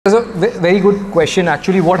That's a very good question.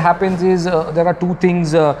 Actually, what happens is there are two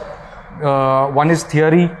things. One is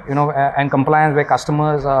theory, and compliance, where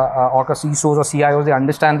customers or CISOs or CIOs, they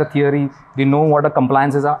understand the theory, they know what the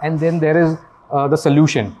compliances are, and then there is the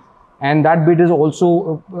solution. And that bit is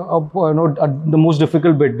also the most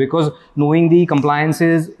difficult bit, because knowing the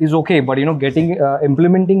compliances is okay, but getting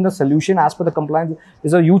implementing the solution as per the compliance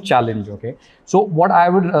is a huge challenge. Okay, so what I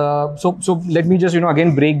would so let me just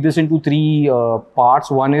again break this into three parts.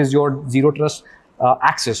 One is your zero trust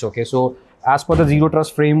access. Okay, so as per the zero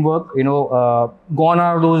trust framework, gone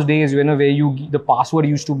are those days where the password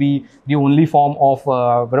used to be the only form of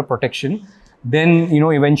protection. Then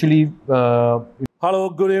eventually.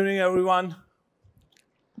 Hello, good evening, everyone.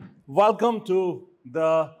 Welcome to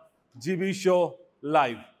the GB Show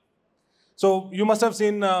Live. So you must have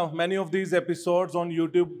seen many of these episodes on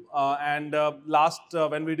YouTube.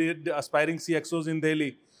 When we did Aspiring CXOs in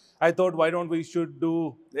Delhi, I thought, why don't we should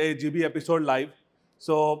do a GB episode live?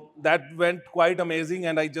 So that went quite amazing,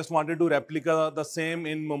 and I just wanted to replicate the same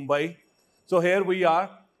in Mumbai. So here we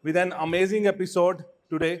are with an amazing episode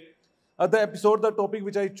today. The topic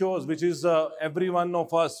which I chose, which is every one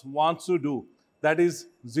of us wants to do, that is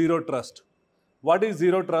zero trust. What is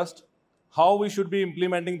zero trust? How we should be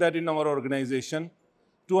implementing that in our organization?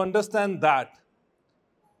 To understand that,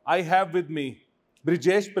 I have with me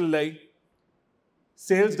Brijesh Pillai,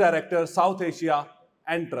 Sales Director, South Asia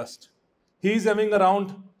and Trust. He is having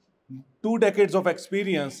around 2 decades of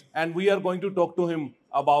experience, and we are going to talk to him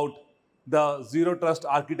about the zero trust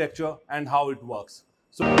architecture and how it works.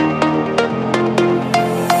 So,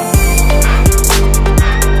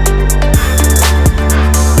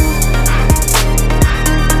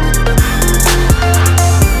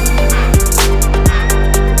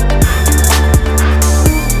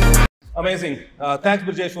 amazing. Thanks,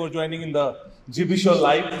 Brijesh, for joining in the GB Show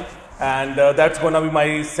Live. And that's going to be my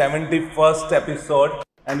 71st episode.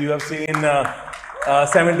 And you have seen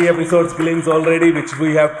 70 episodes glimpse already, which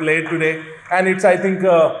we have played today. And it's, I think,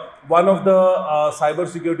 one of the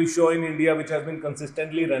cybersecurity show in India which has been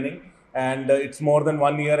consistently running, and it's more than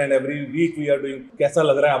 1 year, and every week we are doing. कैसा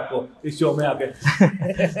लग रहा है आपको इस show में आके?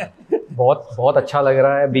 बहुत अच्छा लग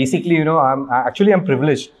रहा है. Basically, I'm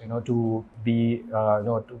privileged, to be,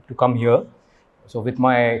 to come here. So with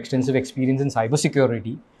my extensive experience in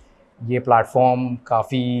cybersecurity, ये platform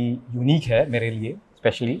काफी unique है मेरे लिए,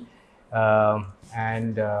 especially,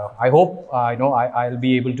 and I hope I'll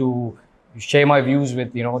be able to share my views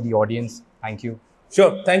with the audience. Thank you.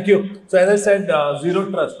 Sure, thank you. So as I said, zero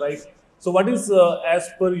trust, right? So what is, as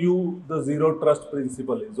per you, the zero trust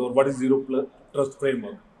principle is, or what is zero trust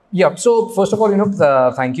framework? Yeah. So first of all,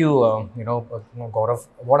 thank you, Gaurav.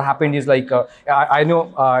 What happened is, like, I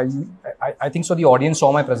know, I think so. The audience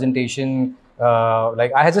saw my presentation.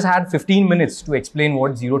 Like, I had just had 15 minutes to explain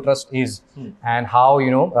what zero trust is and how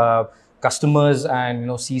customers and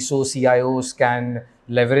CISOs, CIOs can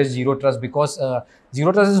leverage zero trust, because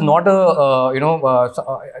zero trust is not a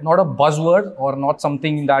not a buzzword, or not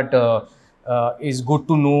something that is good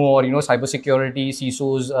to know, or cybersecurity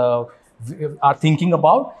CISOs are thinking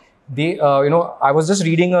about. They I was just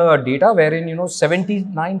reading data wherein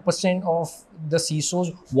 79% of the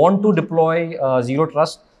CISOs want to deploy zero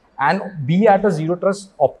trust and be at a zero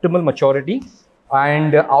trust optimal maturity,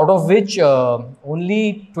 and out of which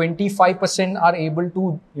only 25% are able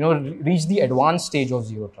to reach the advanced stage of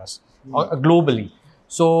zero trust globally.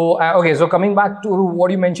 So okay, so coming back to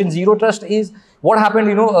what you mentioned, zero trust is what happened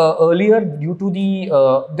earlier, due to the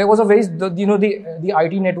there was a very the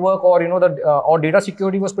IT network, or or data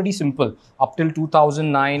security was pretty simple up till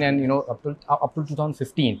 2009 and up till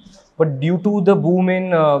 2015. But due to the boom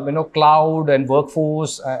in cloud and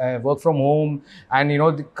workforce, work from home, and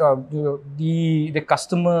the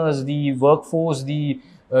customers, the workforce, the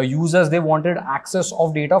users, they wanted access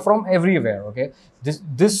of data from everywhere. Okay,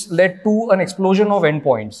 this led to an explosion of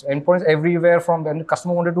endpoints everywhere. From then, the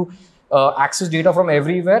customer wanted to access data from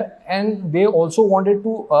everywhere, and they also wanted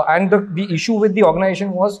to and the issue with the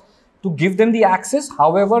organization was to give them the access,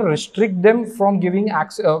 however restrict them from giving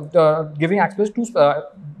access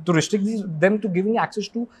to restrict them to giving access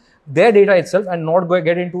to their data itself, and not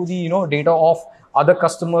get into the data of other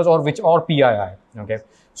customers or PII. Okay,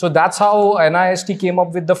 so that's how NIST came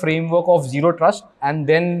up with the framework of zero trust. And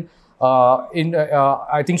then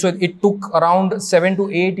I think so it took around 7 to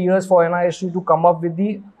 8 years for NIST to come up with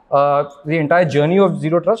the entire journey of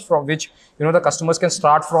zero trust, from which the customers can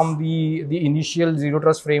start from the initial zero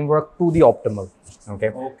trust framework to the optimal.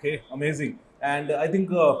 Okay, amazing. And I think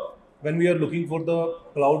when we are looking for the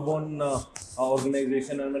cloud-born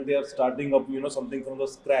organization, and when they are starting up something from the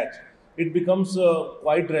scratch, it becomes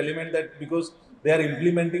quite relevant, that because they are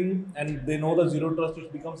implementing and they know the zero trust,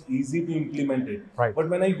 it becomes easy to implement it. Right. But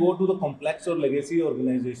when I go to the complex or legacy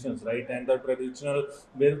organizations, right, and the traditional,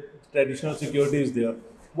 where traditional security is there,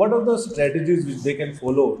 what are the strategies which they can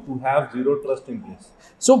follow to have zero trust in place?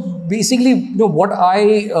 So basically, what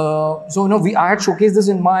I had showcased this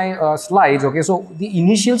in my slides. Okay, so the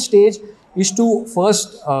initial stage is to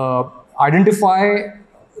first identify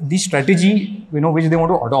the strategy, which they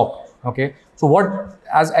want to adopt. Okay, so what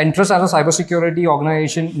as Entrust as a cybersecurity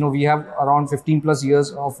organization, we have around 15 plus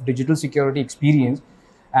years of digital security experience,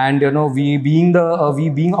 and we being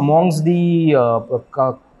amongst the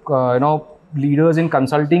leaders in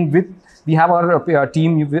consulting with. We have our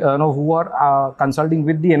team who are consulting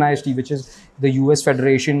with the NIST, which is the US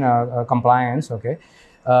Federation compliance. Okay,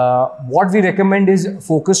 what we recommend is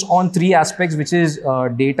focus on three aspects, which is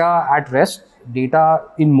data at rest, data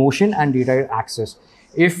in motion, and data access.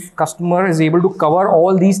 If customer is able to cover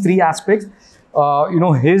all these three aspects,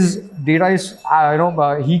 his data is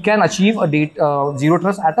he can achieve a zero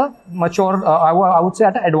trust at a mature, I would say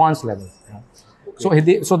at an advanced level.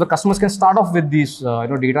 So the customers can start off with these,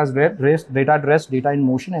 data at rest, data in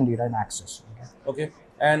motion, and data in access. Okay.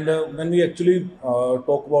 And when we actually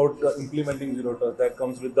talk about implementing zero trust, that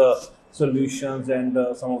comes with the solutions and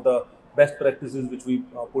some of the best practices which we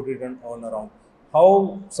put it on around.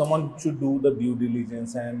 How someone should do the due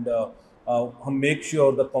diligence and make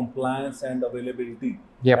sure the compliance and availability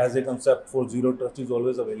as a concept for zero trust is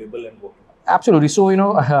always available and working. Absolutely. So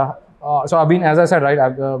so I've been, as I said,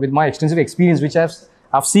 right, with my extensive experience, which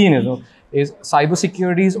I've seen, is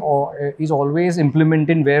cybersecurity is always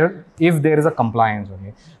implemented where if there is a compliance.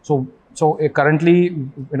 Okay, so currently,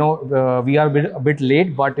 we are a bit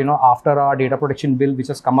late, but after our data protection bill, which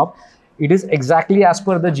has come up, it is exactly as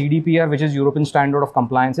per the GDPR, which is European standard of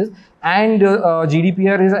compliances, and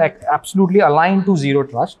GDPR is absolutely aligned to zero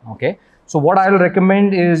trust. Okay, so what I will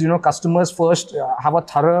recommend is customers first have a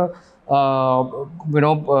thorough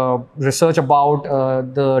research about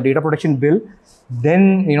the data protection bill,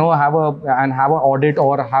 then have an audit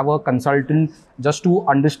or have a consultant just to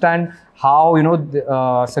understand how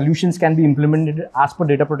the solutions can be implemented as per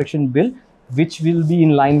data protection bill, which will be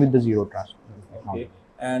in line with the zero trust. Okay.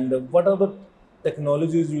 And what are the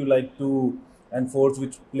technologies you like to enforce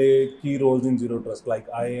which play key roles in zero trust, like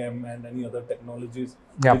IAM and any other technologies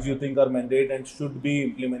which you think are mandate and should be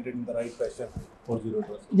implemented in the right fashion for zero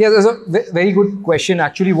trust? Yeah, that's a very good question.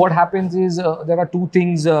 Actually, what happens is there are two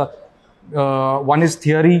things. One is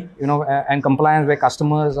theory, and compliance, where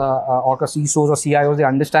customers or CISOs or CIOs, they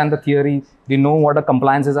understand the theory, they know what the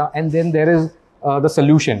compliances are, and then there is the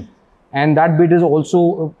solution. And that bit is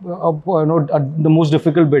also the most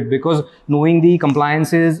difficult bit, because knowing the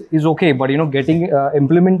compliances is okay, but getting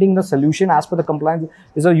implementing the solution as per the compliance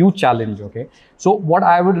is a huge challenge. Okay, so what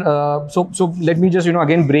I would so let me just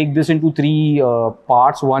again break this into three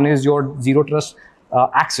parts. One is your zero trust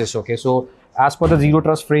access. Okay, so as per the zero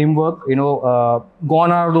trust framework,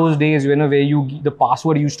 gone are those days where the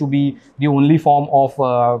password used to be the only form of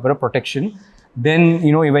protection. Then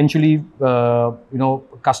eventually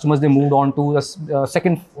customers, they moved on to the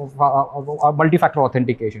second multi-factor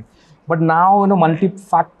authentication. But now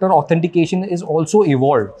multi-factor authentication is also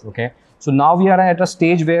evolved. Okay, so now we are at a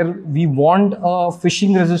stage where we want a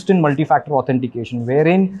phishing-resistant multi-factor authentication,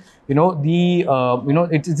 wherein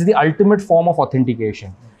it's the ultimate form of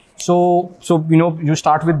authentication. So you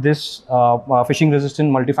start with this phishing-resistant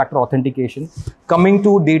multi-factor authentication. Coming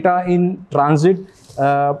to data in transit,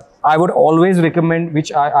 I would always recommend,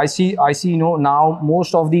 which I see now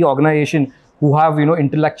most of the organization who have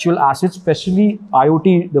intellectual assets, especially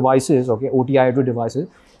IoT devices, okay, OT IoT devices,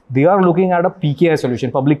 they are looking at a PKI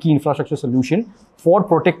solution, public key infrastructure solution, for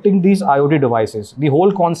protecting these IoT devices. The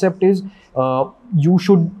whole concept is you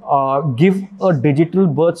should give a digital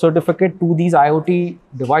birth certificate to these IoT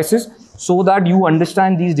devices, so that you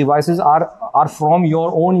understand these devices are from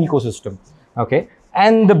your own ecosystem. Okay.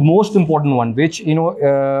 And the most important one, which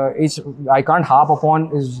is I can't harp upon,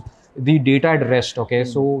 is the data at rest. Okay,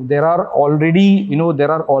 so there are already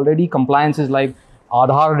compliances like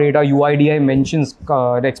Aadhaar data. UIDAI mentions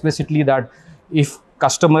explicitly that if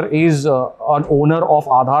customer is an owner of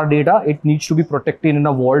Aadhaar data, it needs to be protected in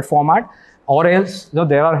a vault format, or else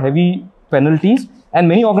there are heavy penalties. And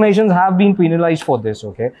many organizations have been penalized for this.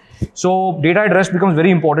 Okay, so data at rest becomes very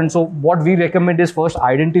important. So what we recommend is first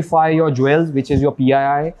identify your jewels, which is your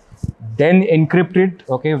PII, then encrypt it.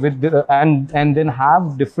 Okay, with and then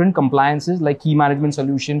have different compliances like key management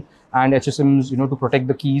solution and HSMs, to protect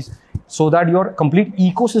the keys, so that your complete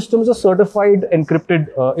ecosystem is a certified encrypted,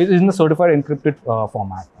 is in a certified encrypted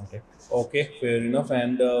format. Okay. Okay, fair enough.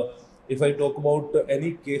 And if I talk about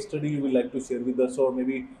any case study you would like to share with us, or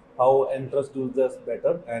maybe how Entrust does this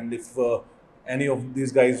better, and if any of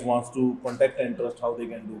these guys wants to contact Entrust, how they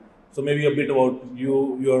can do. So maybe a bit about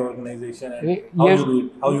you, your organization, and how you do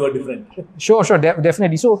it, how you are different. Sure,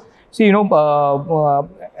 definitely. So, see, as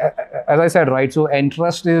I said, right, so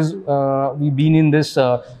Entrust is, we've been in this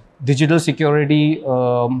digital security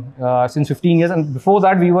since 15 years. And before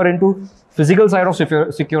that, we were into physical side of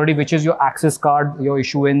security, which is your access card, your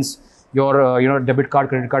issuance, your debit card,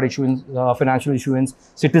 credit card issuance, financial issuance,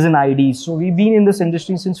 citizen IDs. So we've been in this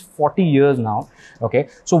industry since 40 years now. Okay.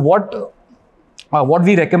 So what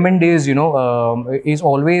we recommend is, is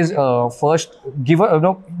always first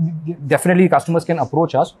definitely customers can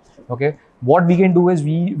approach us. Okay, what we can do is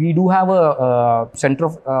we do have a center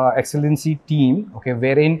of excellency team. Okay,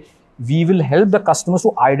 wherein we will help the customers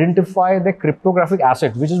to identify their cryptographic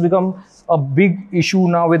assets, which has become a big issue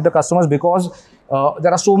now with the customers, because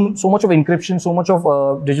there are so much of encryption, so much of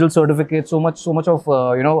digital certificates, so much of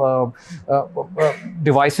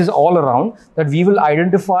devices all around, that we will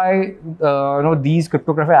identify these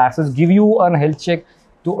cryptographic assets, give you a health check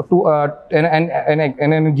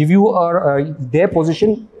and give you their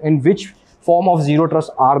position, in which form of zero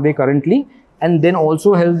trust are they currently, and then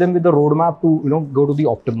also help them with the roadmap to go to the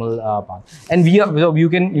optimal path. And you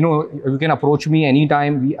can approach me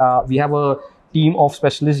anytime. We have a team of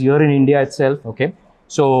specialists here in India itself. Okay,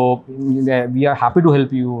 so we are happy to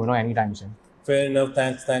help you anytime soon. Fair enough.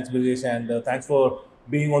 Thanks Brijesh, and thanks for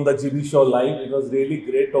being on the GB Show live. It was really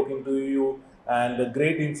great talking to you, and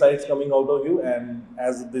great insights coming out of you. And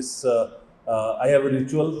as this, I have a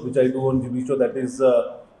ritual which I do on GB Show, that is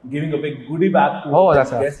giving a big goodie bag to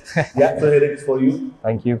that's guests. Yeah, so here it is for you.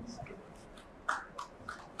 Thank you.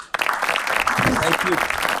 Thank you.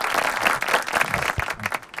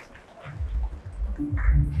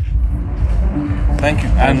 Thank you,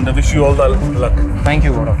 and wish you all the luck. Thank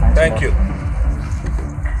you, Gaurav. Thank you.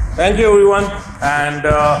 Thank you, everyone. And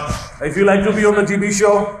if you like to be on the GB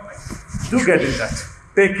Show, do get in touch.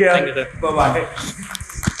 Take care. Thank you, sir. Bye-bye.